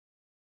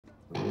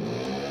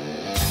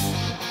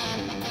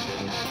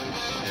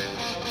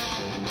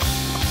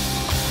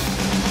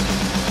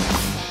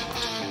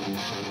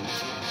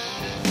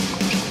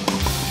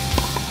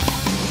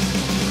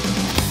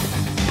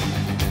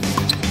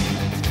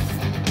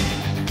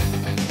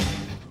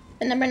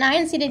The number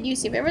 9 seeded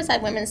UC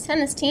Riverside women's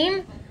tennis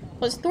team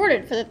was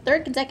thwarted for the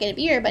third consecutive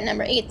year by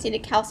number 8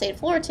 seeded Cal State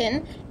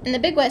Fullerton in the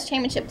Big West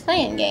Championship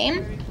play-in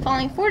game,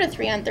 falling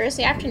 4-3 on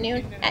Thursday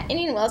afternoon at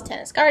Indian Wells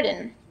Tennis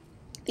Garden.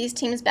 These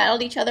teams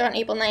battled each other on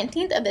April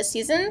 19th of this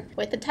season,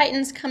 with the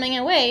Titans coming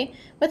away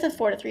with a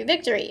 4-3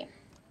 victory.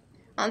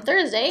 On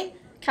Thursday,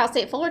 Cal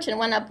State Fullerton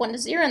went up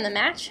 1-0 in the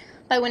match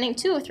by winning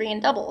 2 of 3 in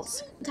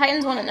doubles. The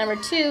Titans won at number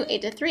 2,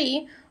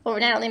 8-3, over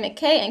Natalie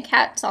McKay and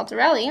Kat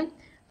Saltarelli,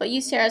 but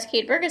UCR's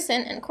Kate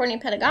Bergeson and Courtney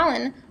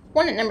Pettigallen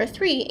won at number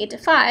 3,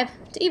 8-5,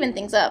 to even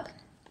things up.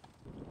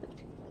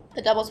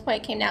 The doubles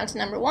point came down to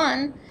number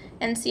 1,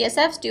 and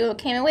CSF's duo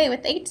came away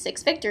with the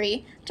 8-6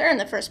 victory to earn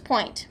the first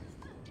point.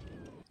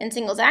 In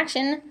singles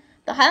action,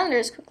 the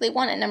Highlanders quickly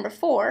won at number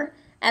 4,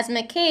 as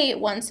McKay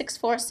won 6-4,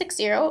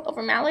 6-0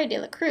 over Mallory De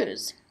La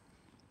Cruz.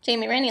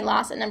 Jamie Rainey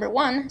lost at number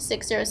 1,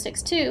 6-0,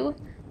 6-2,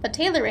 but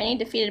Taylor Rainey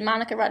defeated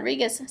Monica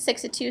Rodriguez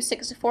 6-2,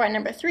 6-4 at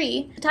number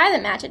 3 to tie the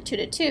match at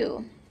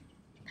 2-2.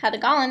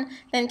 Pettigallen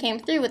then came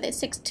through with a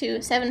 6-2,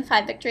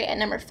 7-5 victory at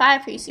number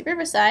 5 for UC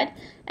Riverside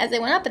as they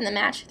went up in the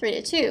match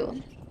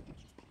 3-2.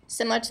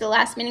 Similar to the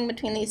last meeting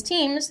between these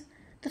teams,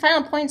 the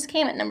final points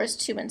came at numbers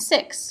 2 and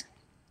 6.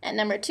 At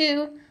number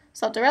 2,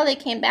 Saltarelli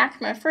came back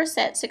from her first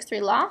set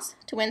 6-3 loss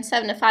to win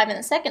 7-5 in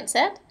the second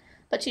set,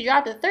 but she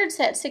dropped the third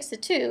set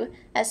 6-2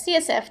 as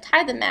CSF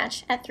tied the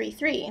match at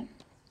 3-3.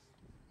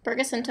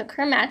 Bergeson took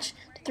her match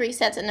to 3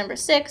 sets at number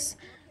 6,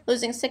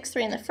 losing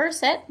 6-3 in the first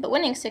set but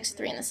winning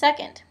 6-3 in the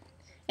second.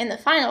 In the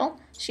final,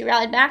 she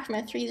rallied back from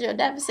a 3-0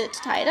 deficit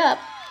to tie it up,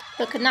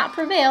 but could not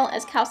prevail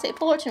as Cal State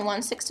Fullerton won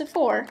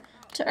 6-4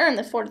 to earn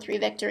the 4-3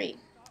 victory.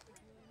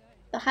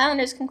 The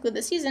Highlanders conclude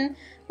the season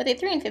with a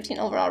 3-15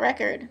 overall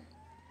record.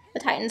 The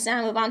Titans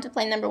now move on to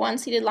play number 1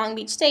 seeded Long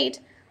Beach State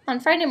on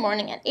Friday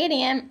morning at 8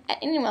 a.m.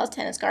 at Indian Wells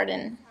Tennis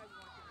Garden.